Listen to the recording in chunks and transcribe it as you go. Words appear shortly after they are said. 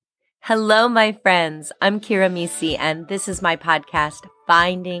Hello, my friends. I'm Kira Misi, and this is my podcast,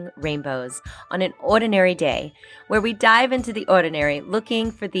 Finding Rainbows on an Ordinary Day, where we dive into the ordinary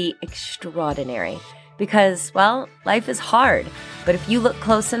looking for the extraordinary. Because, well, life is hard, but if you look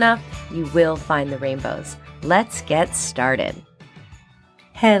close enough, you will find the rainbows. Let's get started.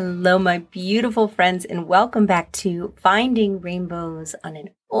 Hello, my beautiful friends, and welcome back to Finding Rainbows on an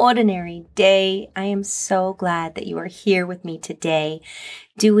Ordinary Day. I am so glad that you are here with me today,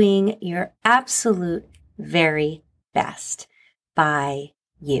 doing your absolute very best by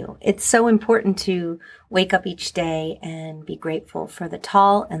you. It's so important to wake up each day and be grateful for the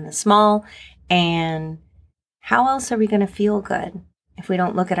tall and the small. And how else are we going to feel good if we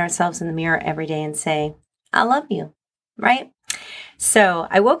don't look at ourselves in the mirror every day and say, I love you, right? So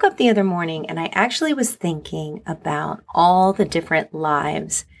I woke up the other morning and I actually was thinking about all the different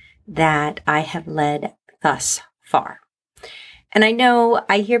lives that I have led thus far. And I know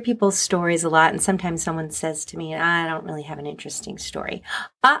I hear people's stories a lot, and sometimes someone says to me, I don't really have an interesting story.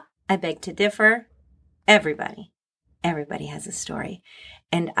 I beg to differ. Everybody has a story.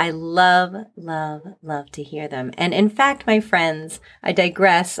 And I love to hear them. And in fact, my friends, I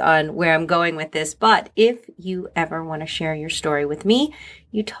digress on where I'm going with this, but if you ever want to share your story with me,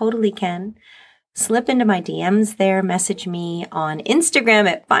 you totally can. Slip into my DMs there, message me on Instagram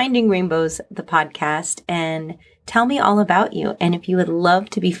at Finding Rainbows, the podcast, and tell me all about you. And if you would love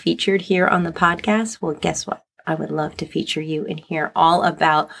to be featured here on the podcast, well, guess what? I would love to feature you and hear all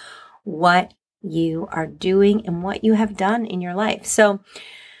about what you are doing and what you have done in your life. So,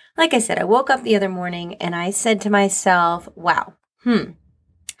 like I said, I woke up the other morning and I said to myself, wow,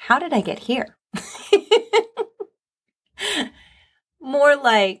 how did I get here? More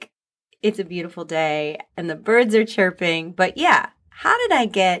like it's a beautiful day and the birds are chirping, but yeah, how did I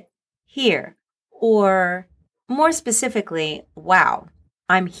get here? Or more specifically, wow,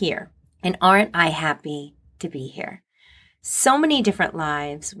 I'm here. And aren't I happy to be here? So many different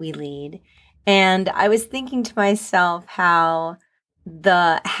lives we lead. And I was thinking to myself how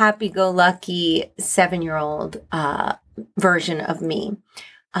the happy-go-lucky 7-year-old version of me,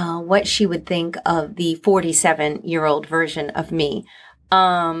 what she would think of the 47-year-old version of me.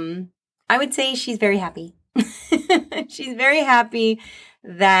 I would say she's very happy. She's very happy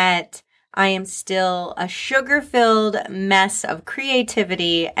that I am still a sugar-filled mess of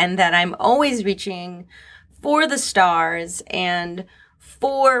creativity and that I'm always reaching for the stars and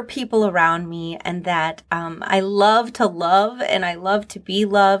for people around me, and that I love to love and I love to be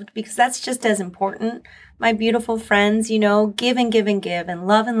loved, because that's just as important. My beautiful friends, give and give and give and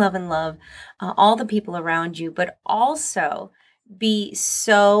love and love and love all the people around you, but also be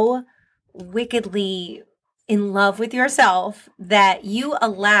so wickedly in love with yourself that you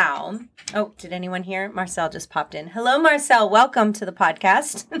allow. Oh, did anyone hear? Marcel just popped in. Hello, Marcel. Welcome to the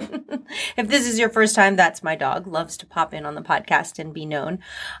podcast. If this is your first time, that's my dog. Loves to pop in on the podcast and be known.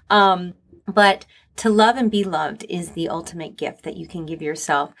 But to love and be loved is the ultimate gift that you can give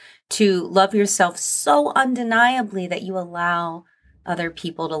yourself. To love yourself so undeniably that you allow other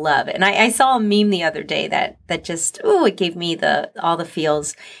people to love. And I saw a meme the other day that just, it gave me all the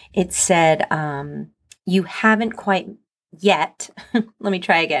feels. It said, you haven't quite yet, let me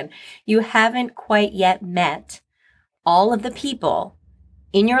try again. You haven't quite yet met all of the people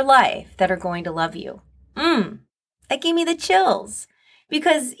in your life that are going to love you. That gave me the chills,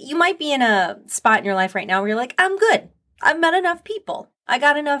 because you might be in a spot in your life right now where you're like, I'm good. I've met enough people. I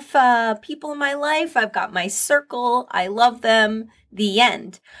got enough people in my life. I've got my circle. I love them. The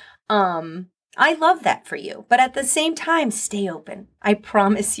end. I love that for you. But at the same time, stay open. I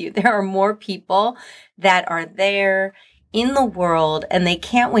promise you, there are more people that are there in the world and they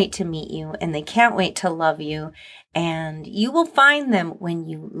can't wait to meet you and they can't wait to love you. And you will find them when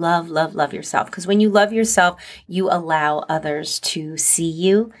you love yourself. Because when you love yourself, you allow others to see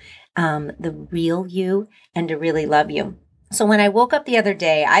you, the real you, and to really love you. So when I woke up the other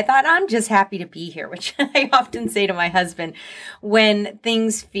day, I thought, I'm just happy to be here, which I often say to my husband when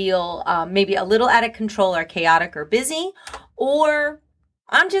things feel maybe a little out of control or chaotic or busy, or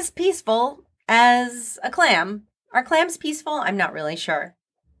I'm just peaceful as a clam. Are clams peaceful? I'm not really sure.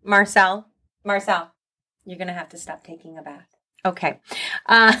 Marcel, you're going to have to stop taking a bath. Okay.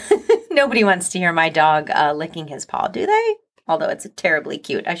 Nobody wants to hear my dog licking his paw, do they? Although it's terribly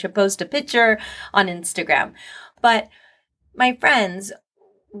cute. I should post a picture on Instagram. But my friends,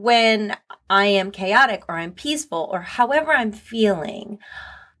 when I am chaotic or I'm peaceful or however I'm feeling,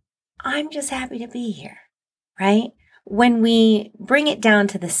 I'm just happy to be here, right? When we bring it down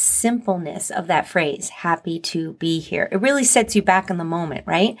to the simpleness of that phrase, happy to be here, it really sets you back in the moment,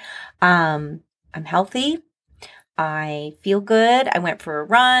 right? I'm healthy. I feel good. I went for a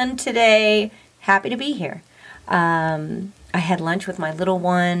run today. Happy to be here. I had lunch with my little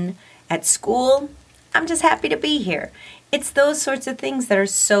one at school. I'm just happy to be here. It's those sorts of things that are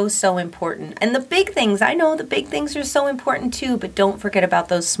so, so important. And the big things, I know the big things are so important too, but don't forget about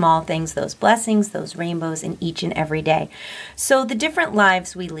those small things, those blessings, those rainbows in each and every day. So the different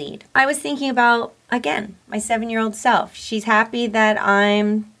lives we lead. I was thinking about, again, my 7-year-old self. She's happy that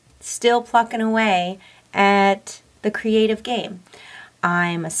I'm still plucking away at the creative game.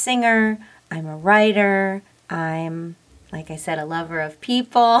 I'm a singer, I'm a writer, I'm, like I said, a lover of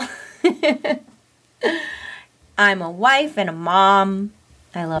people. I'm a wife and a mom.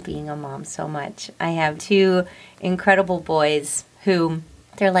 I love being a mom so much. I have 2 incredible boys who,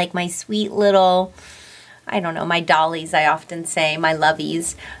 they're like my sweet little, I don't know, my dollies, I often say, my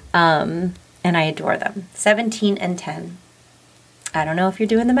lovies. And I adore them. 17 and 10. I don't know if you're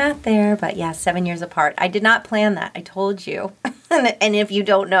doing the math there, but yeah, 7 years apart. I did not plan that. I told you. And if you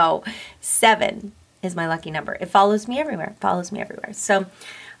don't know, 7 is my lucky number. It follows me everywhere. So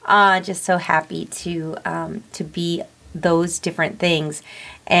just so happy to be those different things.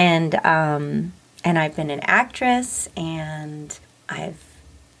 And I've been an actress, and I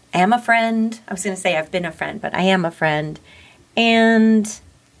am a friend. I was going to say I've been a friend, but I am a friend. And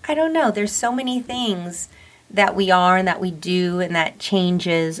I don't know, there's so many things that we are and that we do and that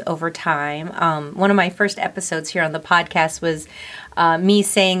changes over time. One of my first episodes here on the podcast was me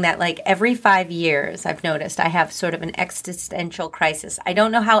saying that like every 5 years, I've noticed I have sort of an existential crisis. I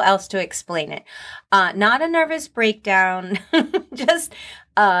don't know how else to explain it. Not a nervous breakdown, just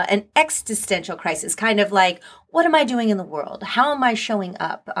an existential crisis, kind of like, what am I doing in the world? How am I showing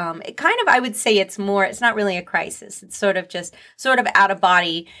up? It kind of, I would say it's not really a crisis. It's sort of just sort of out of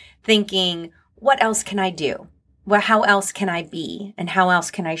body thinking, what else can I do? Well, how else can I be? And how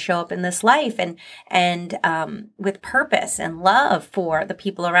else can I show up in this life and with purpose and love for the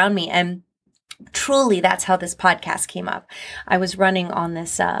people around me? And truly, that's how this podcast came up. I was running on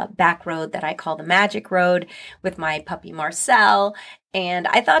this back road that I call the Magic Road with my puppy Marcel. And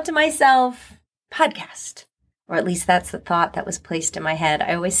I thought to myself, podcast. Or at least that's the thought that was placed in my head.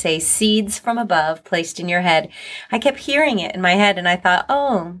 I always say seeds from above placed in your head. I kept hearing it in my head and I thought,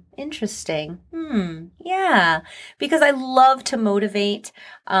 oh, interesting. Yeah. Because I love to motivate.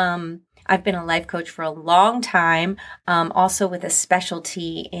 I've been a life coach for a long time, also with a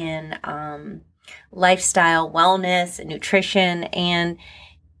specialty in lifestyle, wellness, and nutrition. And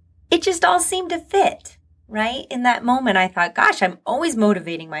it just all seemed to fit, right? In that moment, I thought, gosh, I'm always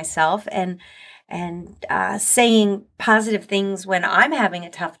motivating myself and saying positive things when I'm having a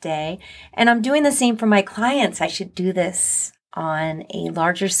tough day. And I'm doing the same for my clients. I should do this on a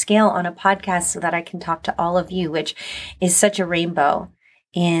larger scale on a podcast so that I can talk to all of you, which is such a rainbow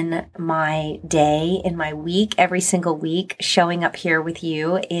in my day, in my week, every single week. Showing up here with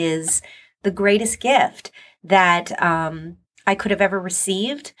you is the greatest gift that I could have ever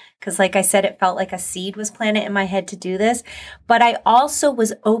received. Because like I said, it felt like a seed was planted in my head to do this. But I also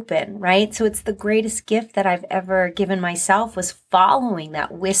was open, right? So it's the greatest gift that I've ever given myself, was following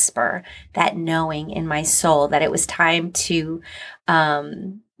that whisper, that knowing in my soul that it was time to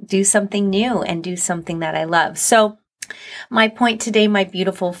do something new and do something that I love. So my point today, my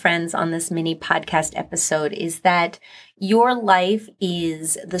beautiful friends, on this mini podcast episode is that your life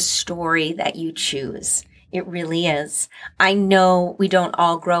is the story that you choose. It really is. I know we don't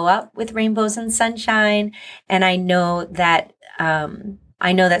all grow up with rainbows and sunshine, and I know that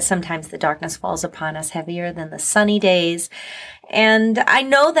sometimes the darkness falls upon us heavier than the sunny days, and I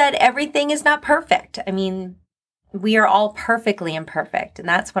know that everything is not perfect. I mean, we are all perfectly imperfect, and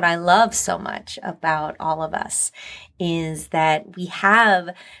that's what I love so much about all of us, is that we have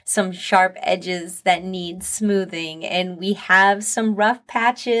some sharp edges that need smoothing, and we have some rough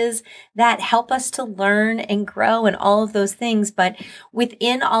patches that help us to learn and grow and all of those things. But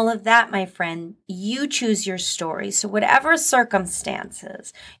within all of that, my friend, you choose your story. So whatever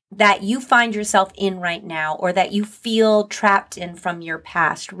circumstances that you find yourself in right now, or that you feel trapped in from your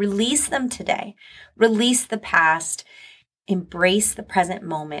past, release them today. Release the past, embrace the present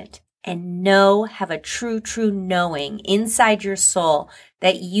moment, and have a true knowing inside your soul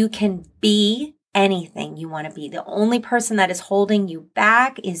that you can be anything you want to be. The only person that is holding you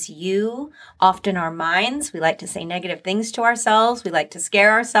back is you. Often our minds, we like to say negative things to ourselves. We like to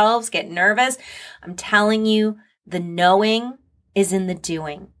scare ourselves, get nervous. I'm telling you, the knowing is in the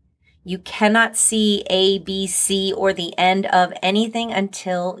doing. You cannot see A, B, C, or the end of anything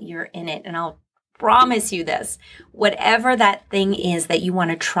until you're in it. And I'll promise you this, whatever that thing is that you want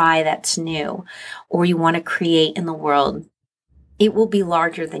to try that's new, or you want to create in the world, it will be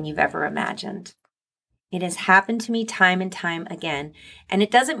larger than you've ever imagined. It has happened to me time and time again. And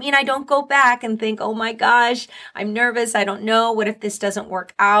it doesn't mean I don't go back and think, oh my gosh, I'm nervous. I don't know. What if this doesn't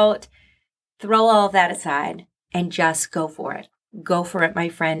work out? Throw all of that aside and just go for it. Go for it, my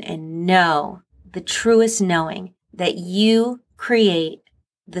friend, and know the truest knowing that you create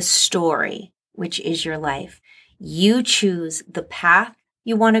the story, which is your life. You choose the path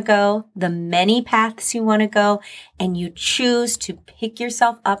you want to go, the many paths you want to go, and you choose to pick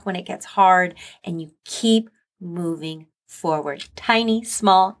yourself up when it gets hard and you keep moving forward. Tiny,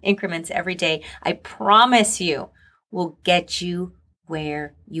 small increments every day, I promise you, will get you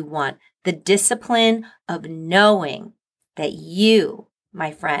where you want. The discipline of knowing that you,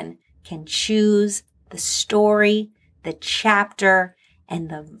 my friend, can choose the story, the chapter, and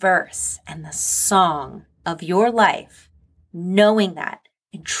the verse and the song of your life, knowing that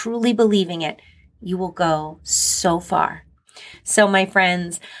and truly believing it, you will go so far. So, my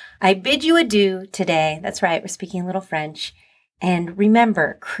friends, I bid you adieu today. That's right, we're speaking a little French. And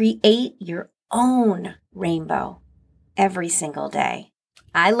remember, create your own rainbow every single day.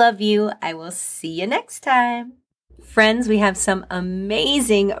 I love you. I will see you next time. Friends, we have some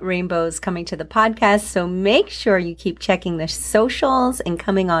amazing rainbows coming to the podcast, so make sure you keep checking the socials and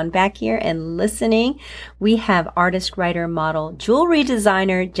coming on back here and listening. We have artist, writer, model, jewelry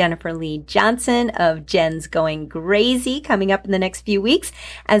designer Jennifer Lee Johnson of Jen's Going Crazy coming up in the next few weeks,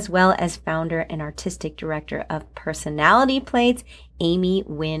 as well as founder and artistic director of Personality Plates, Amy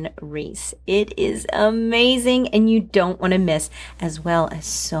Wynn Reese. It is amazing and you don't want to miss, as well as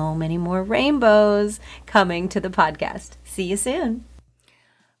so many more rainbows coming to the podcast. See you soon.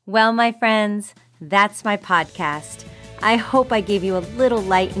 Well, my friends, that's my podcast. I hope I gave you a little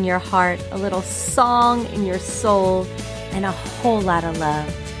light in your heart, a little song in your soul, and a whole lot of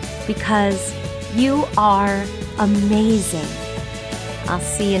love, because you are amazing. I'll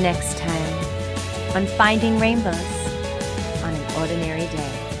see you next time on Finding Rainbows on an Ordinary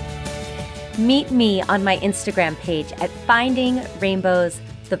Day. Meet me on my Instagram page at Finding Rainbows,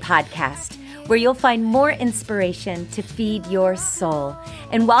 the podcast, where you'll find more inspiration to feed your soul.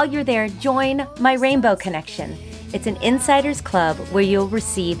 And while you're there, join my Rainbow Connection. It's an insiders club where you'll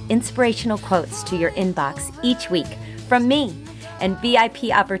receive inspirational quotes to your inbox each week from me, and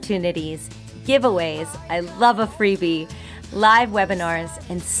VIP opportunities, giveaways, I love a freebie, live webinars,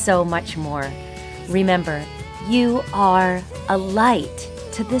 and so much more. Remember, you are a light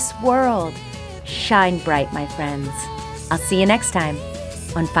to this world. Shine bright, my friends. I'll see you next time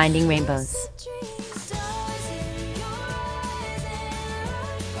on Finding Rainbows.